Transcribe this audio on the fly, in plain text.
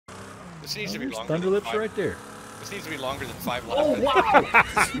This needs to be longer. Thunderlips right there. This needs to be longer than 5 laps. Oh, wow!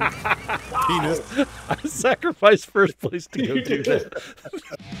 Penis. I sacrificed first place to go do that.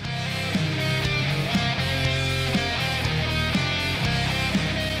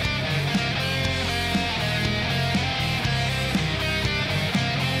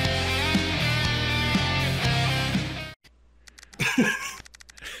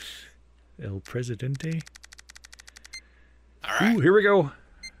 El Presidente. All right. Ooh, here we go.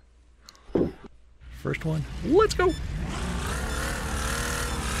 First one. Let's go.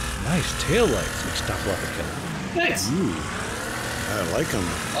 Nice tail lights. SrXtapolapocetl. Thanks. Ooh, I like them.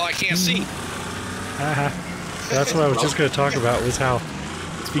 Oh, I can't see. That's what I was just going to talk about, was how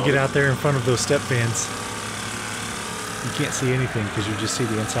if you get out there in front of those step vans, you can't see anything because you just see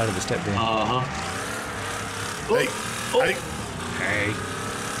the inside of the step van. Hey, hey. Hey.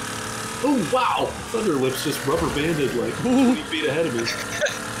 Oh, wow! Thunderlips just rubber banded like 20 feet ahead of me.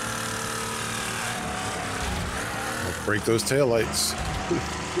 I'll break those taillights.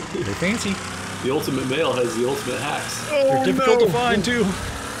 They're fancy. The ultimate male has the ultimate hacks. They're difficult to find, too.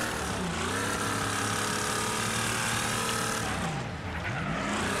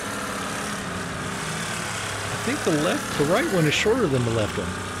 I think the right one is shorter than the left one.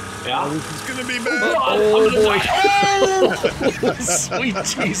 Yeah? It's gonna be bad. Oh boy. Sweet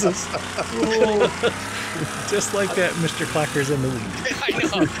Jesus. Oh. Just like that, Mr. Clacker's in the lead. I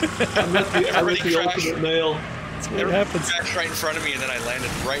know. I'm at the ultimate male. That's what happens. Crashed right in front of me, and then I landed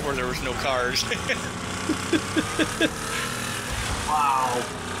right where there was no cars. Wow.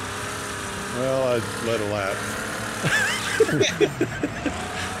 Well, I led a lap.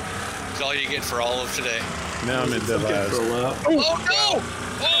 That's all you get for all of today. Now I'm in dead last. Oh no!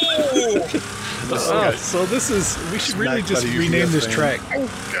 Oh! So this is, we should really just rename this track.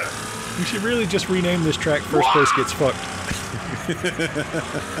 We should really just rename this track First Place Gets Fucked.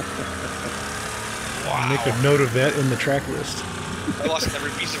 Wow. Make a note of that in the track list. I lost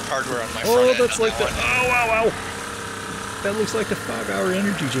every piece of hardware on my front Oh, end that's on like the, that one. oh wow, wow. That looks like the 5-hour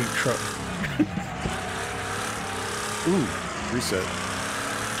energy drink truck. Ooh, reset.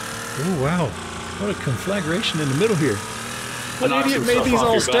 Oh wow. What a conflagration in the middle here. What Knock idiot some made stuff these off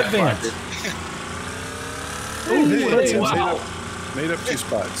all your step back, vans? Oh, Hey, hey, wow. made up 2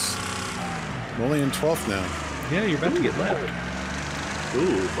 spots. I'm only in 12th now. Yeah, you're about to get lapped.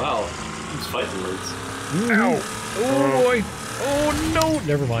 Ooh, wow. These fighting words. Ow. Oh boy. Oh no.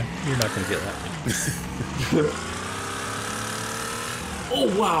 Never mind. You're not going to get lapped. Oh,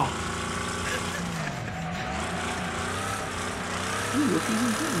 wow. Ooh, look who's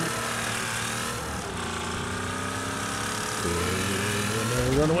important. No,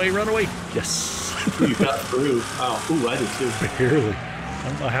 run away, run away. Yes. Ooh, you got through. Wow. Ooh, I did too. Barely. I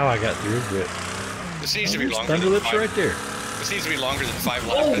don't know how I got through, but This needs to be longer. Thunderlips right there. This needs to be longer than 5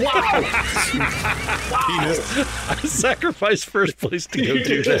 laps. Oh, wow. I sacrificed first place to go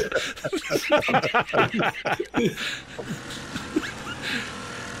do that.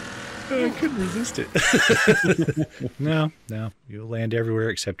 I couldn't resist it. No, you'll land everywhere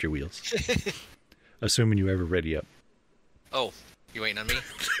except your wheels. Assuming you ever ready up. Oh, you waiting on me?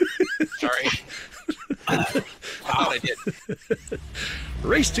 Sorry. I thought I did.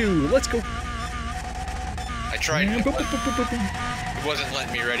 Race 2, let's go. I tried. It wasn't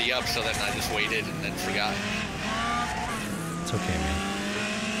letting me ready up, so then I just waited and then forgot. It's okay, man.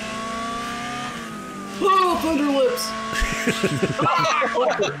 Oh, Thunderlips.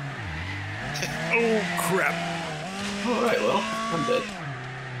 Oh, crap. All right, well, I'm dead.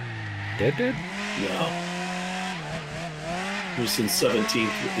 Dead? No. I'm just in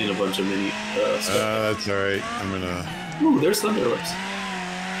 17th in a bunch of mini stuff. That's alright. I'm gonna... Ooh, there's Thunderlips.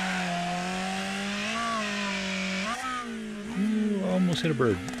 Ooh, almost hit a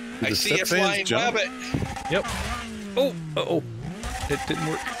bird. I the see a step fans flying jump? rabbit. Yep. Oh, uh-oh. It didn't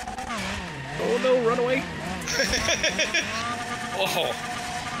work. Oh no, run away. Oh,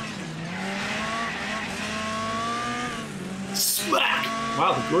 Smack!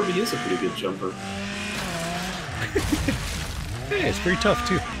 Wow, the Gorby is a pretty good jumper. Hey, it's pretty tough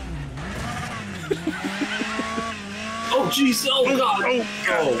too. Oh, jeez! Oh, God! Oh,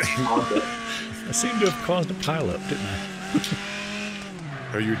 God. Oh, I seem to have caused a pileup, didn't I?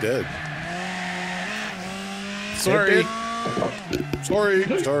 Oh, you're dead. Sorry. Sorry.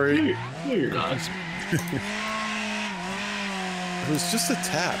 Sorry. no, you're not. It was just a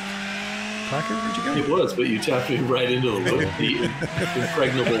tap. Clacker, where'd you go? It was, but you tapped me right into the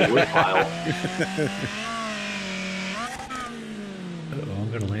impregnable wood pile. Uh-oh,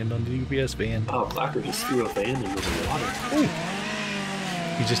 I'm gonna land on the UPS van. Wow, Clacker just threw a van into the water. Ooh.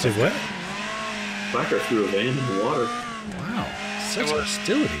 You just did what? Clacker threw a van in the water. Wow, such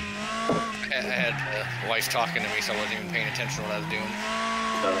hostility. I had a wife talking to me, so I wasn't even paying attention to what I was doing.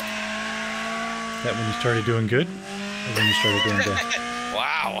 That when you started doing good? Or when you started doing bad?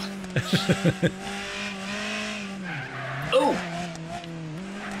 Wow. Oh!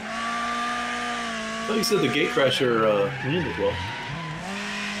 I thought you said the gatecrasher landed well.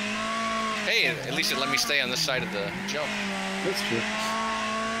 Hey, at least it let me stay on this side of the jump. That's true.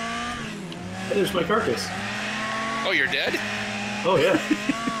 Hey, there's my carcass. Oh, you're dead? Oh, yeah.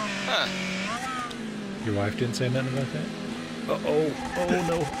 Huh. Your wife didn't say nothing about that? Uh-oh. Oh,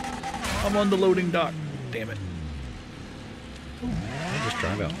 no. I'm on the loading dock. Damn it. I'll just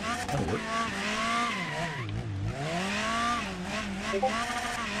drive out. That'll work.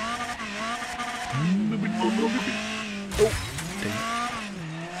 Oh, dang it.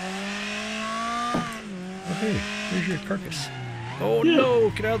 Oh, hey, there's your carcass. Oh, Yeah. no,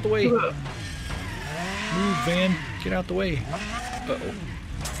 get out of the way. Look at Move, van, get out the way. Uh-oh.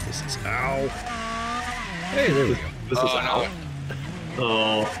 This is, ow. Hey, there we go. that. This is Oh, out. no.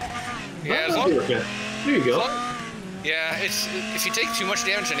 Oh. Yeah, as That'll long, be okay. There you go. yeah, it's if you take too much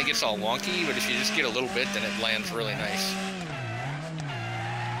damage, then it gets all wonky. But if you just get a little bit, then it lands really nice.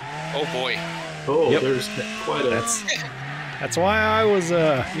 Oh boy. Oh, Yep. there's quite a... That's why I was,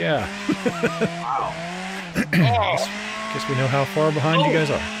 yeah. Wow. Oh, Guess we know how far behind you guys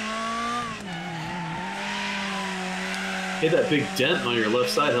are. Hey, that big dent on your left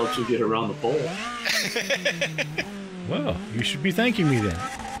side helps you get around the pole. Well, you should be thanking me then.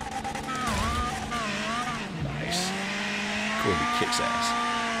 Nice. Corby kicks ass.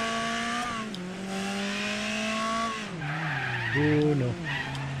 Oh, no.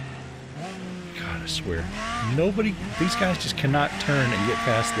 God, I swear. Nobody, these guys just cannot turn and get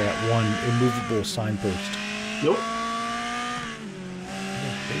past that one immovable signpost. Nope.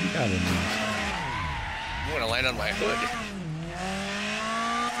 Yeah, baby got in these. I'm gonna land on my hood.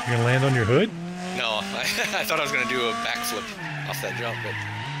 You're gonna land on your hood? No, I thought I was gonna do a backflip off that jump, but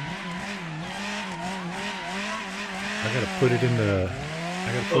I gotta put it in the,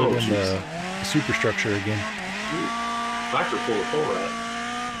 the superstructure again. Factor full of pole rat.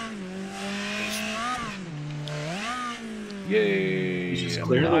 Yay! He's just I'm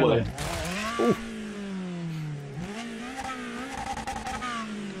clearing on the the way. island. Oh.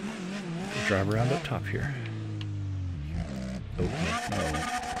 We'll drive around up top here. Oh,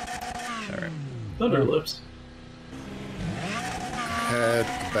 no. Alright. Thunderlips. Had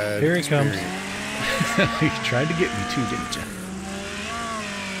a bad Here he comes. experience. You tried to get me too, didn't you?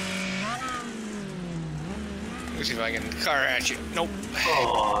 let me see if I can car at you. Nope.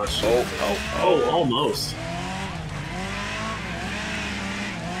 Oh, shit. Oh, almost.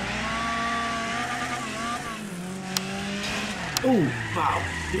 Oh, wow.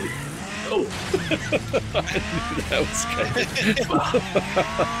 Dude. Oh. That was good.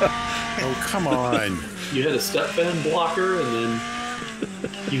 Oh, come on. You had a stepvan blocker, and then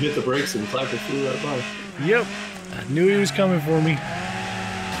you hit the brakes and Clacker flew right by. Yep. I knew he was coming for me.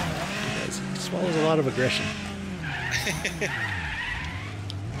 He swallows a lot of aggression.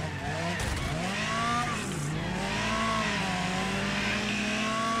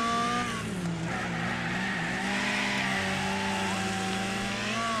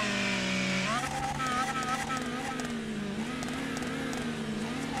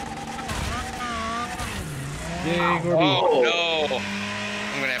 Yay, Gorby. Oh no!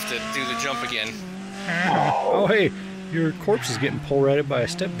 I'm gonna have to do the jump again. Oh, hey, your corpse is getting pole ratted by a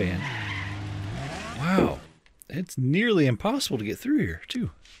step van. Wow. It's nearly impossible to get through here, too.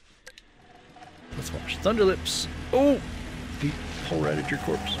 Let's watch. Thunderlips. Oh! He pole ratted your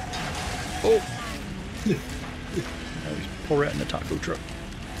corpse. Oh! Now he's pole ratting the taco truck.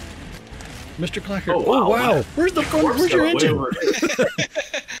 Mr. Clacker. Oh, wow. Where's the Corpse where's your got way engine? over-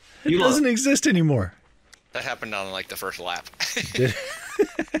 It You doesn't lost. exist anymore. That happened on like the first lap. Did-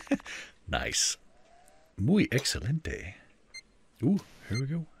 Nice. Muy excelente. Ooh, here we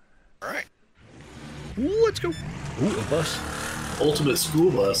go. All right. Ooh, let's go. Ooh, a bus. Ultimate school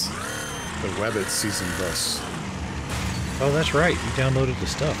bus. The Wabbit season bus. Oh, that's right. You downloaded the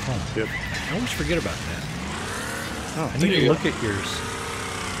stuff, huh? Yep. I always forget about that. Oh, I There need to you look at yours.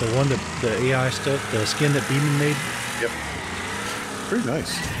 The one that the AI stuff, the skin that Beeman made. yep. Pretty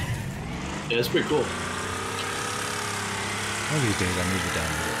nice. Yeah, it's pretty cool. One of these days I need to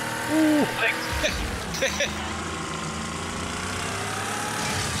download it. Thanks.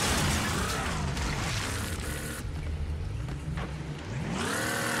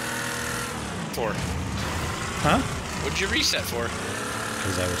 4. Huh? What'd you reset for?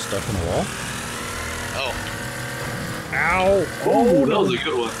 Because I was stuck in a wall. Oh. Ow! Oh, that was a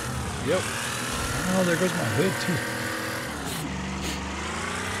good one. Yep. Oh, there goes my hood too.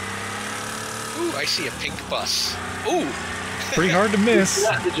 Ooh, I see a pink bus. Ooh. Pretty hard to miss.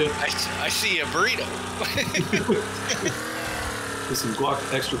 Yeah, did you? I see a burrito. With some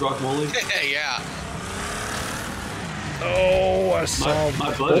extra guacamole. Yeah. Oh, I saw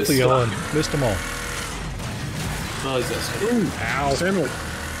my butt both is of y'all stuck. and missed them all. Oh, is that Ooh. Ow. Sandwich.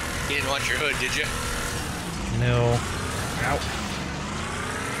 You didn't want your hood, did you? No. Ow.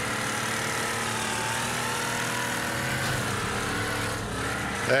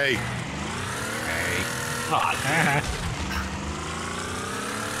 Hey. Hey. Ah,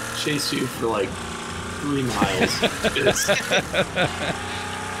 chased you for like 3 miles.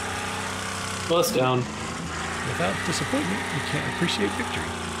 Bus down. Without disappointment, you can't appreciate victory.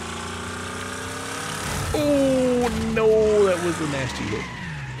 Oh, no, that was a nasty hit.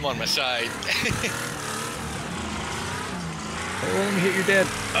 I'm on my side. Oh, let me hit your dad.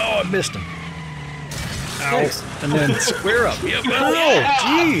 Oh, I missed him. Ow. Thanks. And then square up. Yep. Oh,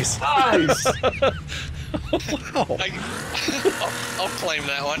 jeez. Nice. Wow. I'll claim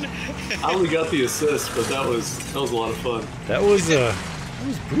that one. I only got the assist, but that was a lot of fun. That was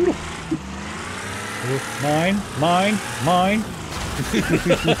brutal. Mine.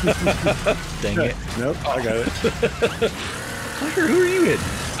 Dang it. Nope, I got it. Clacker, who are you hitting?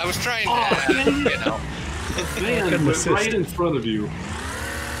 I was trying to, Oh, you know. Man, couldn't but assist. right in front of you.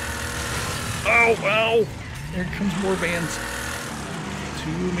 Oh, wow. There comes more vans.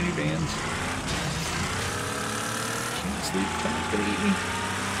 Too many vans. Can't sleep. Someone's gonna eat me.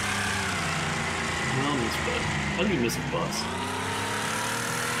 No, miss bud. How do you miss a bus?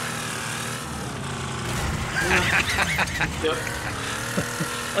 Yep.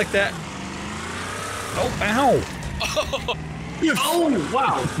 Like that. Oh, ow. Oh,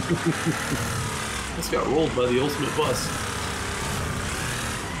 wow. This got rolled by the ultimate bus.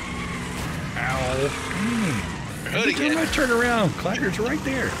 Ow. Hood Every time again. I turn around, Clacker's right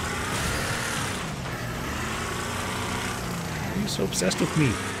there. Why are you so obsessed with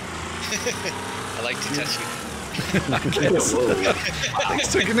me? I like to touch you. I guess. Things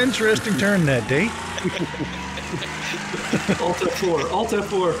took an interesting turn that day. Alt F4, Alt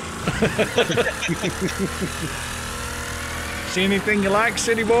F4. See anything you like,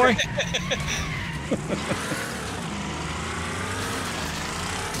 city boy?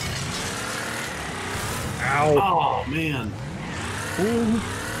 Ow. Oh, man. Ooh.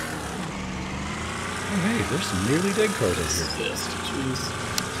 Oh, hey, there's some nearly dead cars over here. Assist, jeez.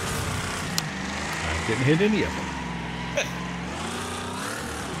 I didn't hit any of them.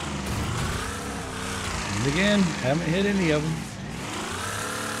 And again, haven't hit any of them.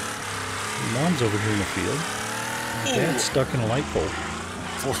 Your mom's over here in the field. Your dad's stuck in a light pole.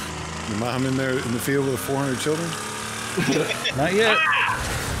 Your mom in there in the field with 400 children? Not yet.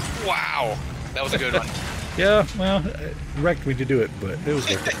 Wow. That was a good one. Yeah, well, it wrecked me to do it, but it was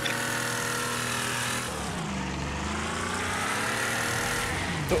worth it.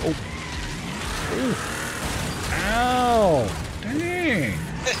 Uh-oh. Ooh. Ow! Dang!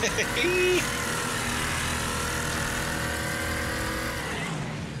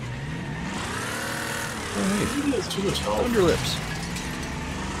 Oh, He has too much hey, health. Thunderlips.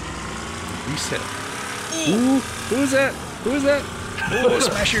 Reset. Ooh, who is that? Who is that? Oh,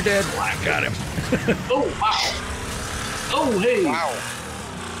 smash your dad. Got him. Oh, wow. Oh, hey. Wow.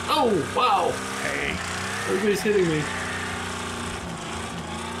 Oh, wow. Hey. Everybody's hitting me.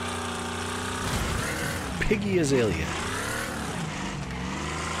 Piggy Azalea.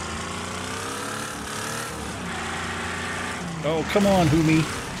 Oh, come on, Humi.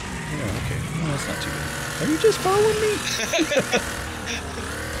 Yeah, okay. No, that's not too bad. Are you just following me?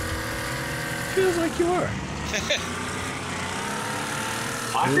 Feels like you are.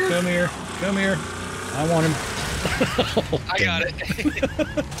 Ooh, come here. Come here. I want him. Oh, I got it.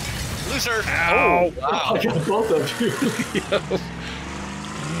 Loser. Ow. Oh, wow. I got both of you.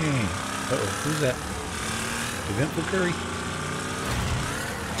 Dang. Uh-oh, who's that? Eventful Curry.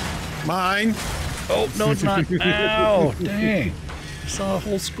 Mine. Oh, no, it's not. Ow, dang. I saw a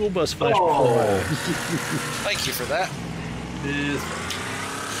whole school bus flash before my eyes. Thank you for that. It's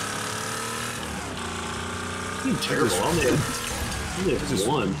being terrible. I only have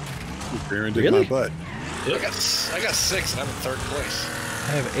one. Rear ended Really? my butt. I got 6 and I'm in 3rd place. I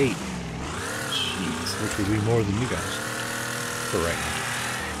have 8, Jeez. which would be more than you guys. For right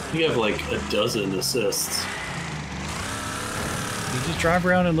now. You have like a dozen assists. You just drive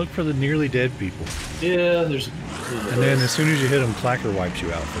around and look for the nearly dead people. Yeah, there's. And then as soon as you hit them, Clacker wipes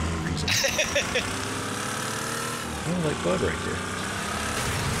you out for no reason. Oh, like Bud right there.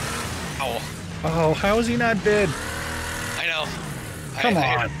 Oh, Oh, how is he not dead? I know. Come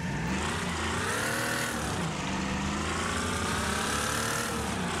I on.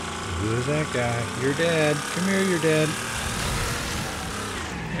 Who is that guy? Your dad. Come here, your dad.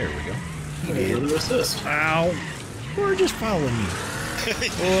 There we go. He did. Another assist. Ow. Or just following me.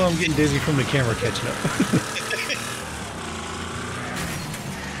 Oh, I'm getting dizzy from the camera catching up.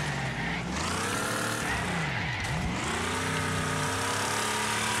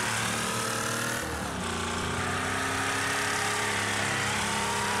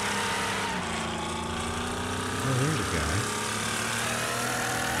 Oh, there's a guy.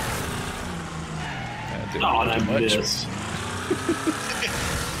 That didn't Oh, and do I much. missed.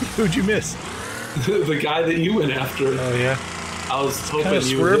 Who'd you miss? The guy that you went after. Oh, yeah. I was hoping Kinda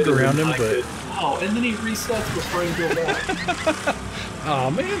you swerved would hit around him, and I but- could- Oh, and then he resets before he go back.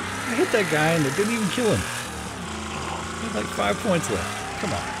 Oh, man. I hit that guy and it didn't even kill him. He had like 5 points left.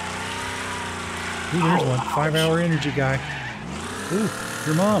 Come on. Ooh, there's one. 5-hour energy guy. Ooh,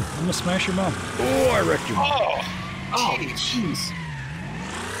 your mom. I'm going to smash your mom. Oh, I wrecked your mom. Oh, Oh, jeez.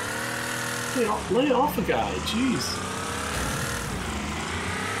 jeez. Lay off a guy, jeez.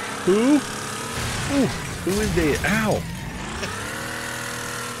 Who? Ooh, who is that? Ow.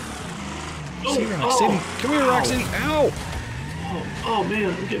 See, Rock City. Come here, Rock City. Ow. Oh, man,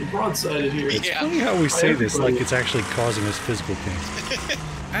 I'm getting broadsided here. It's Yeah. funny how we say this Everybody. like it's actually causing us physical pain.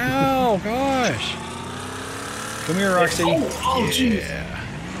 Ow, gosh. Come here, Rock City. Oh, jeez. Yeah.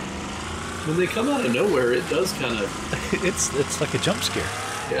 When they come out of nowhere, it does kind of, It's like a jump scare.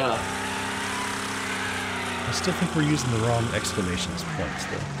 yeah. I still think we're using the wrong exclamations points,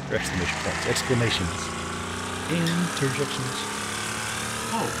 though. Or exclamation points. Exclamations. Interjections.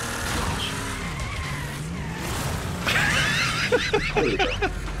 Oh,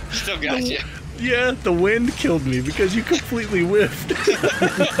 Still got you. Yeah, the wind killed me because you completely whiffed.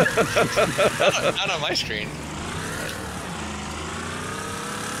 Not on my screen.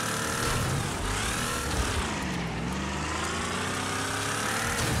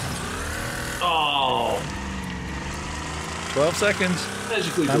 Oh, 12 seconds.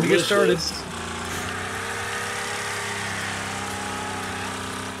 magically Time to get started. delicious.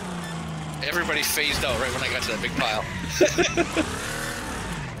 Everybody phased out right when I got to that big pile.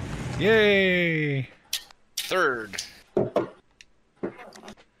 Yay! Third.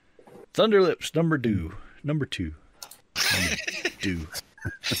 Thunderlips, number two. Number two. Do.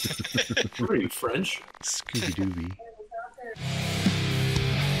 Pretty French. Scooby Dooby.